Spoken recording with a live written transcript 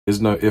There's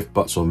no if,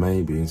 buts or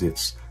maybes.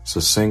 It's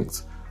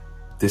succinct.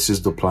 This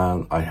is the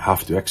plan I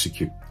have to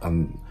execute,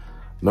 and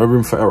no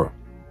room for error.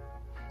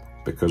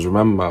 Because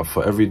remember,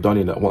 for every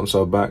Donnie that wants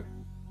her back,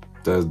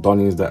 there's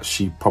Donnies that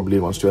she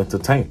probably wants to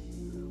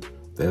entertain.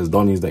 There's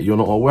Donnies that you're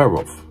not aware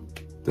of.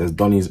 There's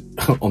Donnies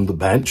on the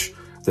bench.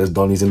 There's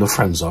Donnies in the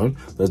friend zone.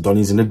 There's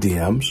Donnies in the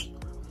DMs.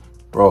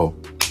 Bro,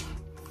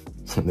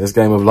 this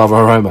game of love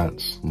and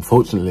romance,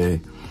 unfortunately,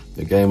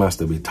 the game has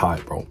to be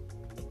tight, bro.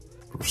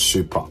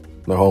 Super.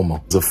 No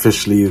homo. It's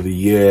officially the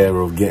year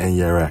of getting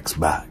your ex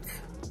back.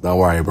 Don't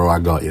worry, bro, I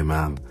got you,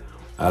 man.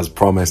 As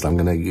promised, I'm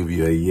gonna give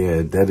you a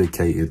year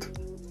dedicated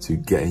to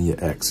getting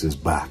your exes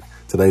back.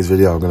 Today's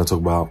video, I'm gonna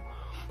talk about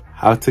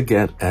how to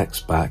get an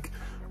ex back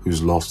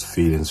who's lost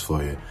feelings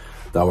for you.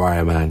 Don't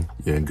worry, man,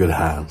 you're in good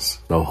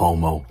hands. No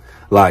homo.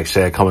 Like,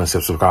 share, comment,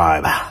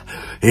 subscribe.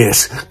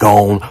 It's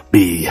gonna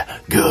be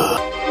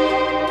good.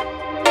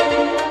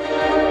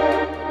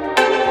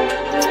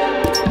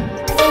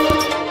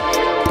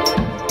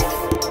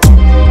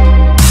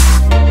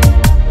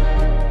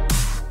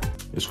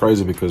 It's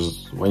crazy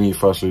because when you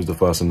first lose the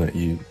person that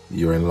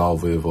you're in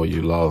love with or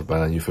you love,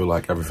 man, you feel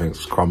like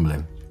everything's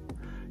crumbling.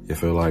 You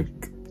feel like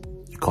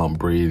you can't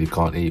breathe, you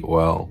can't eat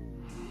well.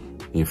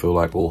 You feel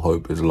like all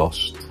hope is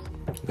lost.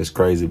 It's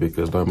crazy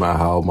because no matter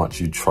how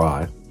much you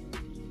try,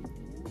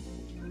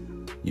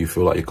 you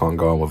feel like you can't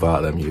go on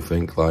without them. You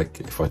think like,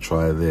 if I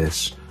try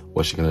this,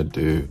 what's she gonna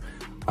do?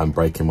 I'm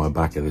breaking my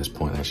back at this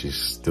point and she's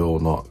still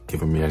not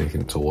giving me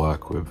anything to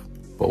work with.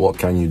 But what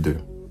can you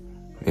do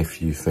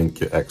if you think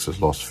your ex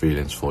has lost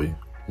feelings for you?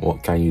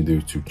 What can you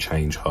do to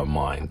change her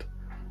mind?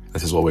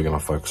 This is what we're gonna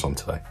focus on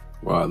today.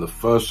 Right, the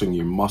first thing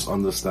you must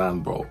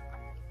understand, bro,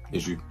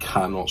 is you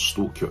cannot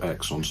stalk your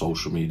ex on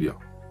social media.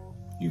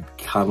 You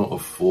cannot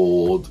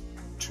afford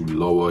to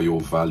lower your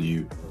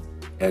value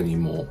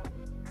anymore.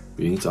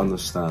 You need to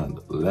understand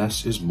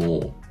less is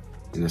more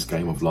in this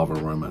game of love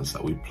and romance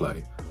that we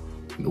play.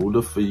 In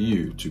order for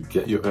you to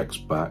get your ex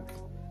back,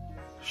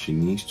 she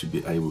needs to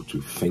be able to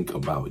think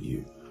about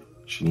you.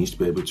 She needs to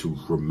be able to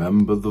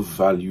remember the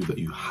value that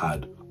you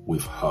had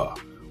with her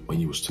when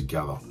you was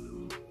together.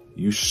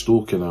 You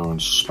stalking her and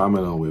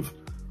spamming her with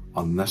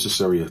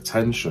unnecessary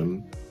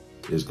attention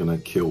is gonna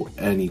kill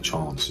any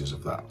chances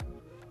of that.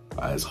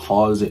 As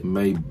hard as it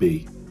may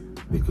be,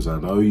 because I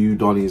know you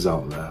Donnies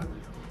out there,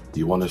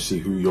 you wanna see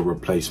who your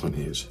replacement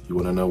is. You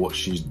wanna know what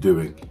she's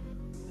doing.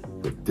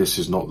 But this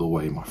is not the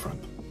way, my friend.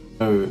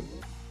 No,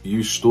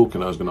 you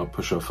stalking her is gonna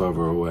push her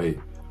further away.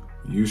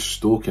 You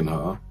stalking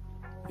her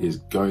is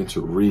going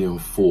to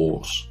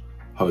reinforce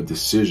her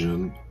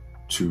decision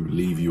to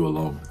leave you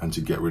alone and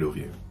to get rid of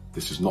you.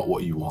 This is not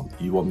what you want.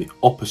 You want the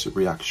opposite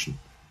reaction.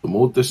 The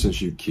more distance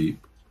you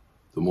keep,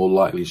 the more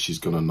likely she's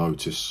going to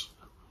notice.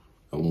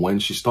 And when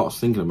she starts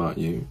thinking about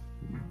you,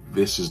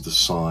 this is the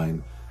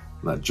sign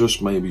that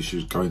just maybe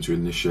she's going to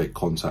initiate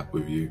contact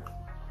with you.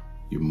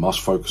 You must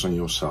focus on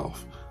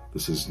yourself.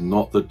 This is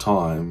not the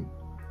time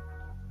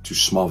to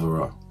smother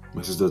her.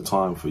 This is the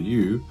time for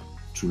you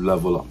to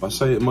level up. I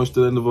say it most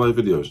of the end of my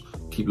videos.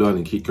 Keep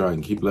learning, keep growing,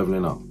 keep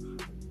leveling up.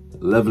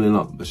 Leveling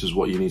up, this is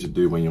what you need to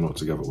do when you're not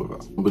together with her.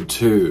 Number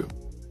two,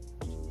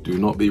 do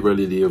not be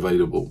readily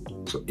available.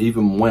 So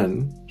even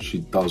when she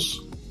does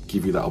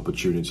give you that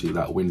opportunity,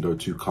 that window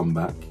to come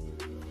back,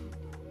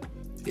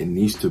 it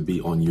needs to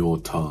be on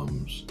your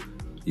terms.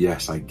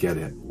 Yes, I get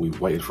it. We've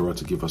waited for her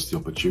to give us the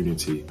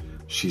opportunity.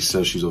 She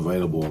says she's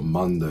available on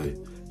Monday.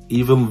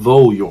 Even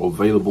though you're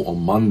available on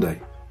Monday,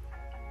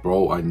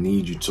 bro, I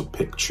need you to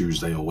pick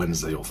Tuesday or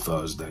Wednesday or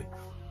Thursday.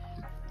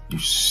 You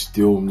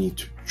still need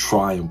to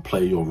try and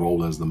play your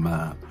role as the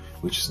man,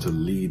 which is to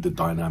lead the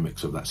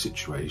dynamics of that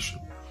situation.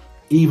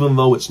 Even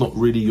though it's not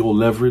really your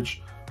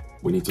leverage,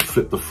 we need to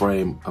flip the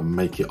frame and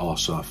make it our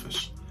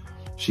surface.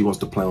 She wants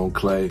to play on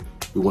clay,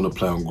 we want to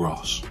play on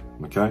grass,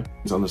 okay?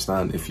 Just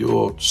understand, if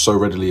you're so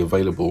readily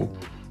available,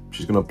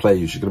 she's gonna play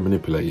you, she's gonna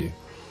manipulate you.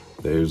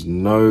 There's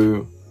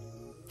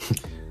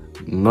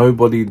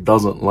nobody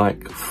doesn't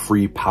like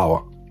free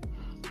power.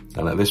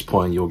 And at this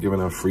point, you're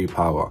giving her free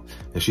power.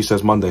 If she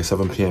says Monday,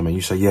 7 p.m. and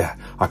you say, yeah,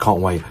 I can't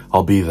wait,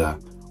 I'll be there,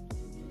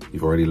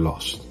 you've already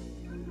lost.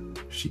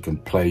 She can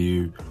play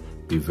you.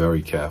 Be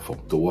very careful.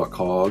 To work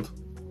hard,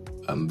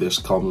 and this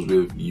comes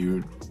with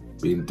you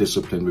being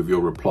disciplined with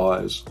your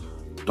replies.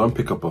 Don't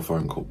pick up a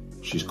phone call.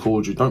 She's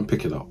called you, don't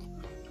pick it up.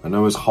 I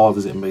know as hard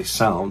as it may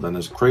sound and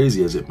as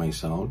crazy as it may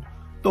sound,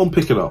 don't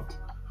pick it up.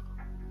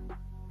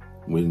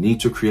 We need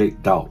to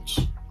create doubts.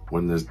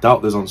 When there's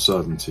doubt, there's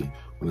uncertainty.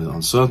 When there's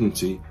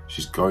uncertainty,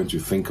 she's going to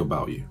think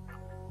about you.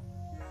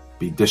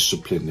 Be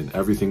disciplined in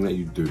everything that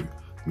you do.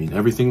 Mean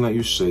everything that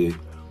you say,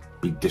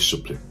 be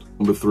disciplined.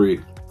 Number three,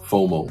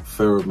 FOMO,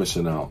 fear of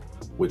missing out,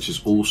 which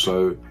is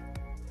also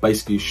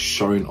basically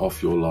showing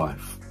off your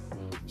life.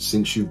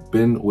 Since you've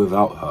been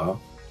without her,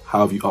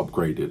 how have you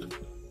upgraded?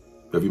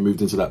 Have you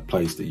moved into that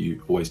place that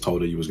you always told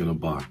her you was going to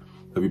buy?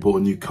 Have you bought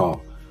a new car?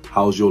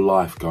 How's your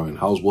life going?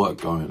 How's work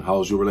going?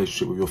 How's your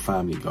relationship with your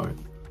family going?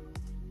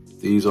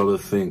 These are the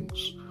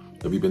things.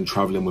 Have you been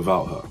traveling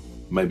without her?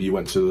 Maybe you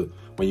went to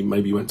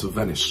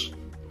Venice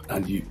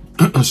and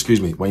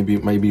excuse me,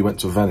 maybe you went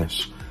to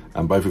Venice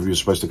and both of you were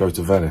supposed to go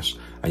to Venice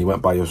and you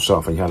went by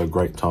yourself and you had a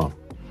great time.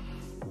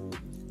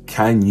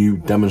 Can you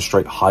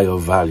demonstrate higher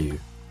value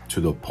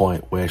to the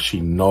point where she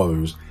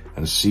knows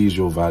and sees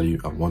your value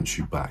and wants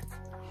you back?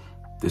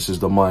 This is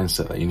the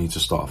mindset that you need to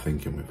start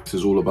thinking with. This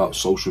is all about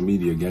social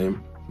media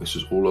game. This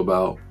is all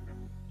about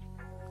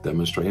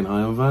demonstrating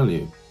higher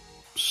value.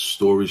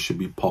 Stories should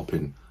be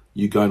popping.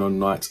 You going on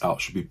nights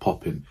out should be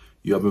popping.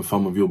 You having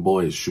fun with your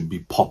boys should be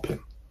popping.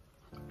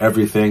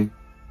 Everything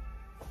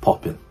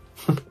popping.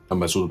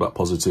 And that's all about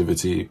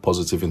positivity,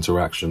 positive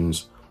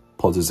interactions,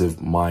 positive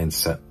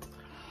mindset.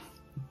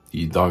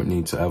 You don't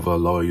need to ever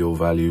lower your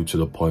value to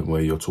the point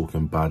where you're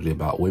talking badly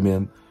about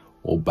women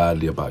or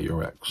badly about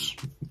your ex.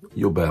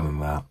 You're better than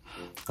that.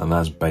 And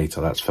that's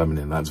beta, that's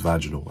feminine, that's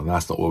vaginal. And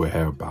that's not what we're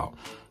here about.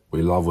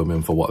 We love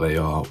women for what they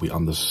are. We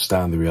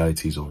understand the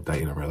realities of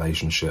dating and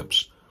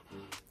relationships.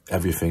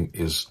 Everything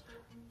is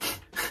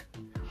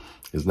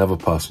never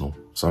personal.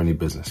 It's only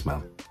business,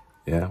 man.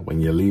 Yeah, when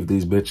you leave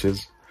these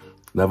bitches,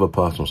 never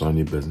personal, it's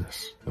only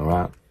business. All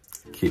right?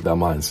 Keep that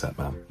mindset,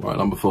 man. Right,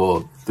 number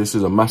 4. This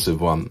is a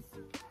massive one.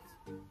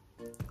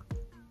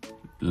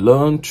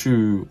 Learn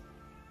to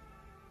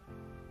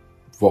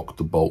rock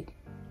the boat.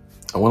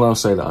 And when I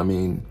say that, I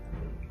mean,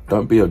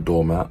 don't be a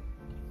doormat.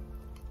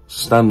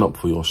 Stand up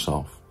for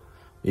yourself.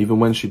 Even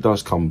when she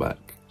does come back,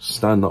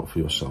 stand up for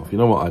yourself. You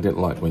know what? I didn't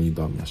like when you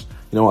done this.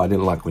 You know what? I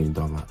didn't like when you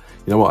done that.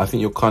 You know what? I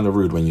think you're kind of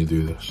rude when you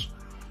do this.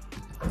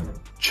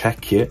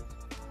 Check it.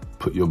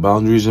 Put your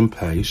boundaries in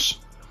place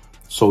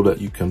so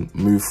that you can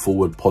move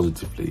forward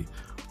positively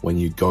when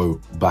you go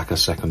back a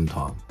second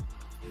time.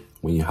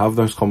 When you have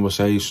those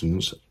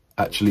conversations,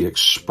 actually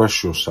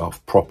express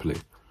yourself properly.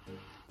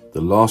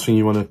 The last thing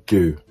you want to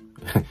do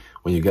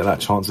when you get that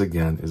chance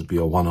again is be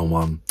a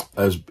one-on-one.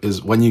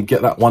 Is when you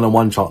get that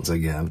one-on-one chance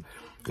again,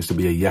 is to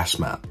be a yes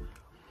man.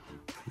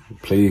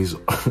 Please,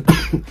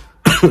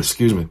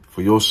 excuse me,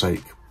 for your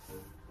sake,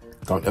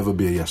 don't ever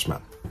be a yes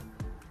man.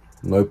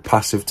 No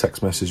passive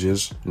text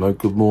messages, no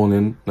good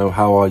morning, no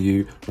how are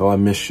you, no I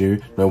miss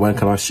you, no when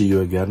can I see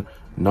you again.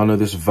 None of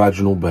this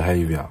vaginal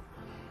behavior.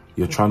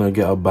 You're trying to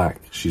get her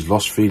back. She's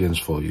lost feelings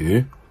for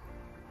you.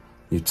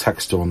 You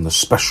text her on the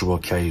special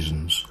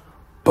occasions.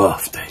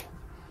 Birthday,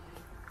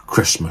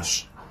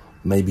 Christmas,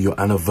 maybe your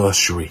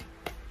anniversary.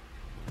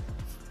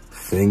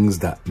 Things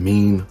that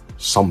mean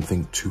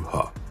something to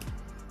her.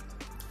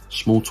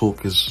 Small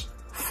talk is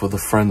for the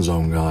friend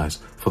zone guys,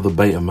 for the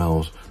beta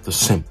males, the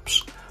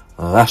simps.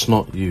 That's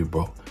not you,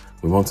 bro.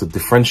 We want to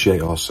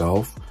differentiate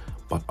ourselves,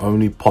 but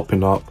only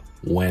popping up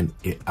when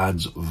it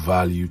adds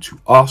value to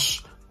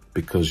us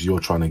because you're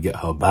trying to get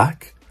her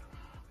back,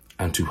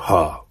 and to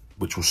her,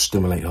 which will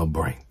stimulate her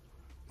brain.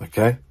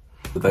 Okay?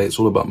 Today it's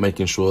all about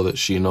making sure that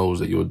she knows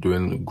that you're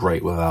doing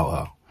great without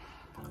her.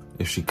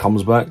 If she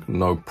comes back,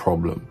 no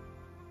problem.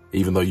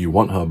 Even though you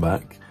want her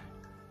back,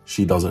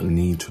 she doesn't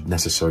need to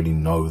necessarily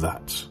know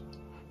that.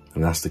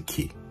 And that's the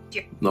key.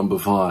 Yeah. Number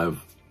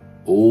 5,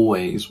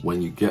 always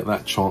when you get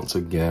that chance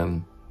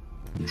again,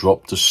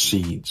 drop the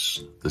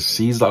seeds. The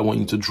seeds that I want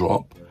you to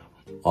drop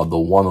are the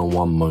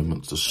one-on-one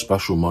moments, the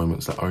special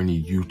moments that only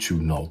you two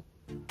know.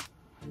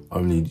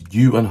 Only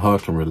you and her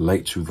can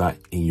relate to that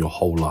in your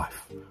whole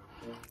life.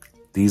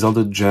 These are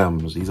the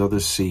gems, these are the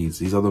seeds,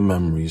 these are the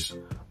memories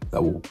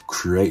that will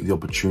create the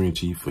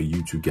opportunity for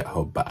you to get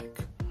her back.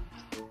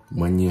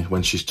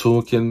 When she's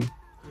talking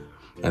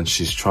and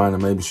she's trying to,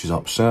 maybe she's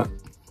upset,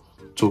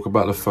 talk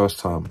about the first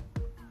time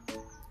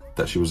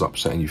that she was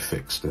upset and you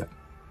fixed it.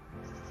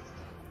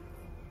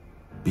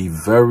 Be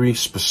very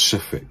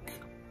specific.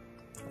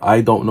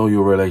 I don't know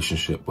your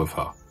relationship with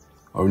her.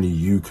 Only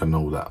you can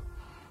know that.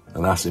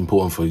 And that's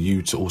important for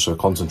you to also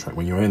concentrate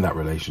when you're in that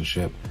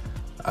relationship,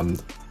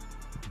 and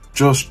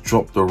just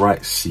drop the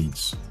right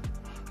seeds.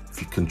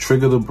 If you can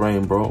trigger the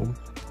brain, bro,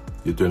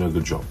 you're doing a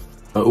good job.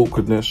 No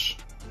awkwardness,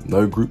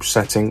 no group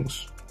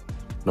settings,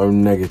 no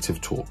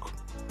negative talk.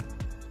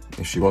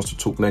 If she wants to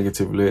talk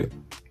negatively,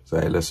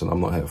 say, listen,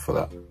 I'm not here for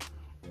that.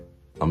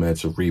 I'm here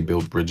to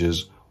rebuild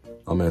bridges.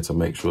 I'm here to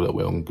make sure that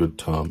we're on good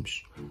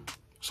terms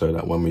so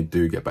that when we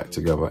do get back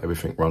together,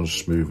 everything runs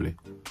smoothly.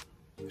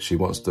 If she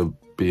wants to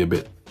be a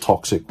bit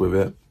toxic with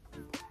it,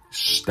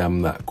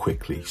 stem that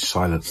quickly,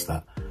 silence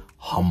that,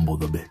 humble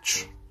the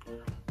bitch.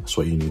 That's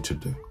what you need to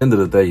do. At the end of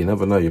the day, you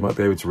never know, you might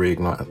be able to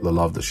reignite the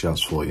love that she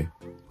has for you.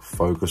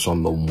 Focus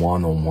on the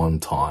one-on-one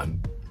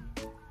time.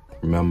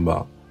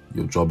 Remember,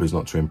 your job is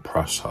not to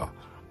impress her.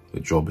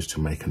 Your job is to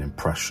make an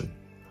impression.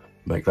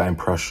 Make that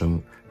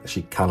impression that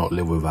she cannot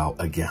live without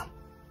again.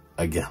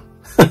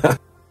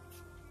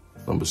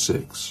 Number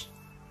 6.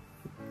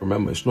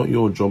 Remember, it's not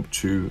your job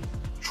to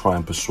try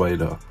and persuade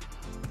her.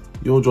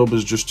 Your job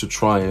is just to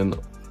try and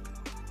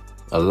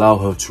allow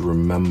her to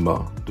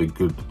remember the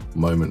good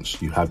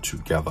moments you had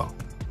together.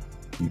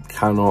 You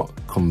cannot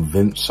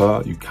convince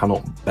her, you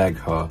cannot beg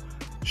her.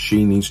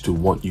 She needs to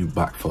want you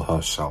back for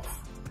herself.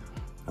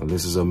 And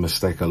this is a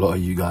mistake a lot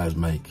of you guys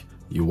make.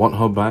 You want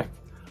her back,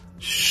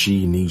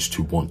 she needs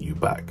to want you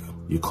back.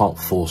 You can't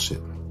force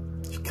it.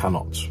 You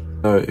cannot.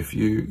 If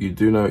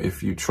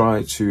you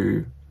try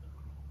to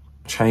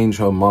change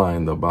her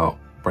mind about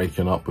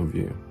breaking up with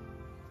you,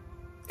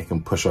 it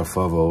can push her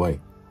further away.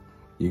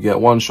 You get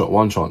one shot,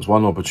 one chance,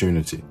 one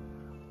opportunity.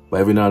 But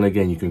every now and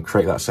again, you can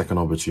create that second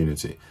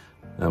opportunity.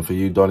 And for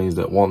you Donnies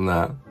that want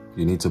that,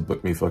 you need to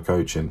book me for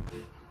coaching.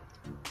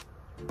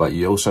 But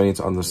you also need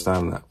to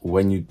understand that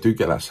when you do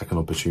get that second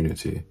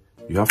opportunity,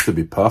 you have to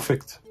be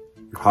perfect.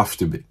 You have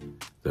to be.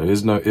 There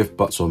is no if,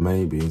 buts, or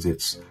maybes.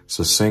 It's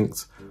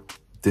succinct.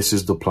 This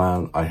is the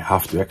plan. I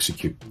have to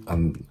execute.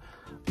 And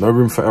no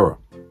room for error.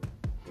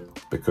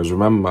 Because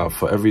remember,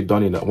 for every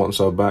Donnie that wants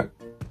her back,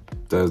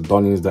 there's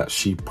Donnies that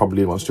she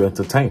probably wants to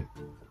entertain.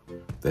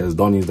 There's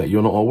Donnies that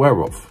you're not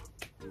aware of.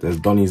 There's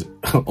Donnies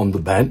on the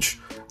bench.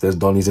 There's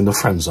Donnies in the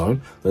friend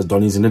zone. There's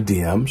Donnies in the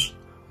DMs.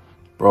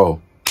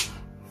 Bro,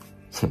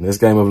 this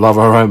game of love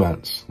and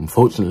romance,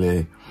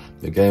 unfortunately,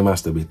 the game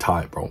has to be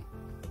tight, bro.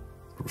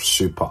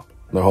 Super.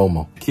 No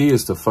homo. The key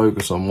is to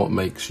focus on what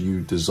makes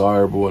you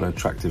desirable and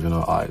attractive in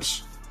her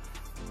eyes.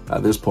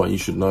 At this point, you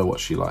should know what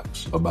she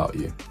likes about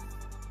you.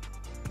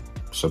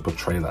 So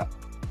portray that.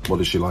 What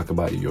does she like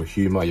about you? Your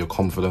humor, your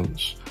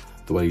confidence,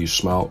 the way you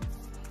smell,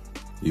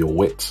 your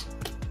wit.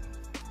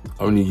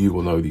 Only you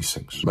will know these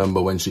things.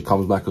 Remember, when she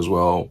comes back as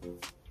well,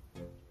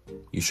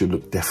 you should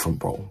look different,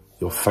 bro.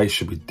 Your face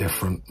should be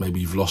different.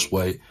 Maybe you've lost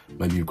weight.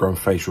 Maybe you've grown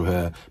facial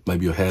hair.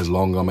 Maybe your hair's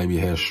longer. Maybe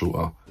your hair's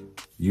shorter.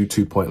 You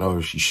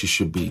 2.0,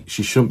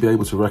 she shouldn't be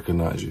able to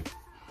recognize you.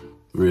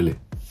 Really.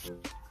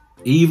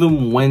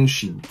 Even when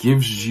she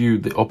gives you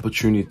the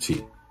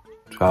opportunity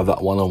to have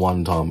that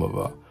one-on-one time with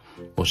her,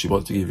 or she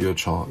wants to give you a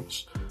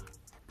chance,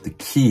 the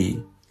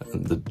key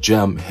and the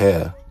gem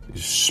here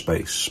is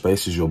space.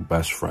 Space is your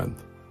best friend.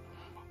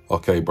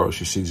 Okay, bro,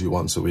 she sees you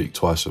once a week,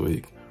 twice a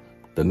week.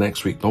 The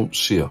next week, don't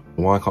see her.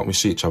 Why can't we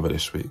see each other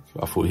this week?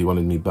 I thought he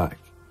wanted me back.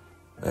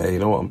 Hey, you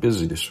know what? I'm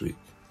busy this week.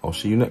 I'll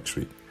see you next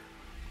week.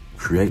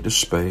 Create the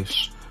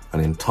space,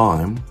 and in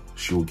time,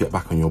 she will get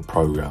back on your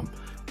program.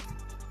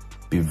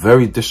 Be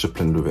very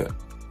disciplined with it.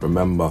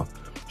 Remember,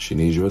 she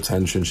needs your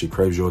attention. She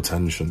craves your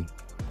attention.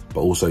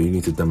 But also, you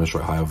need to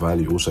demonstrate higher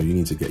value. Also, you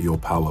need to get your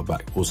power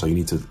back. Also, you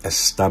need to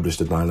establish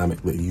the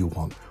dynamic that you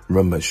want.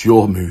 Remember, it's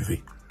your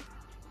movie.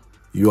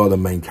 You are the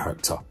main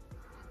character.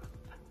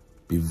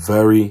 Be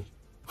very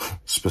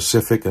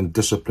specific and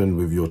disciplined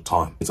with your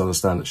time. You need to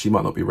understand that she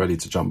might not be ready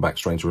to jump back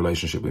straight into a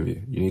relationship with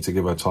you. You need to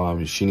give her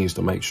time. She needs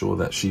to make sure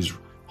that she's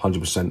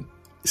 100%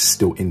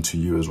 still into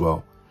you as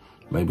well.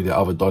 Maybe there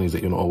are other Donnies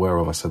that you're not aware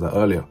of. I said that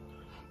earlier.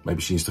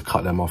 Maybe she needs to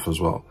cut them off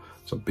as well.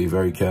 So be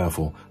very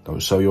careful.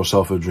 Don't sell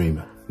yourself a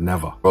dream.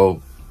 Never.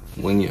 Bro,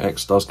 when your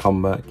ex does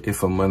come back,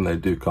 if and when they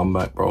do come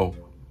back, bro,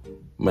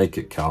 make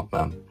it count,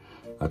 man.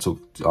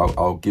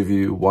 I'll give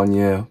you 1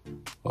 year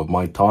of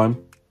my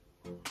time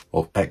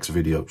of X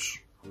videos.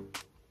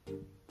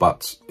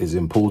 But it's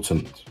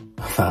important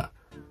that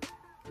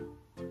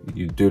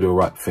you do the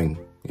right thing.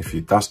 If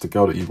that's the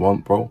girl that you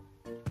want, bro,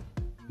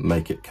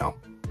 make it count.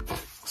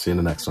 See you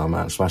in the next one,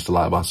 man. Smash the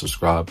like button,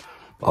 subscribe,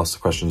 ask the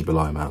questions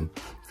below, man.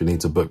 If you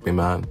need to book me,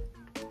 man,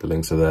 the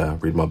links are there.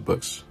 Read my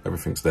books.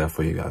 Everything's there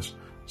for you guys.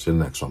 See you in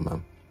the next one,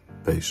 man.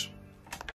 Peace.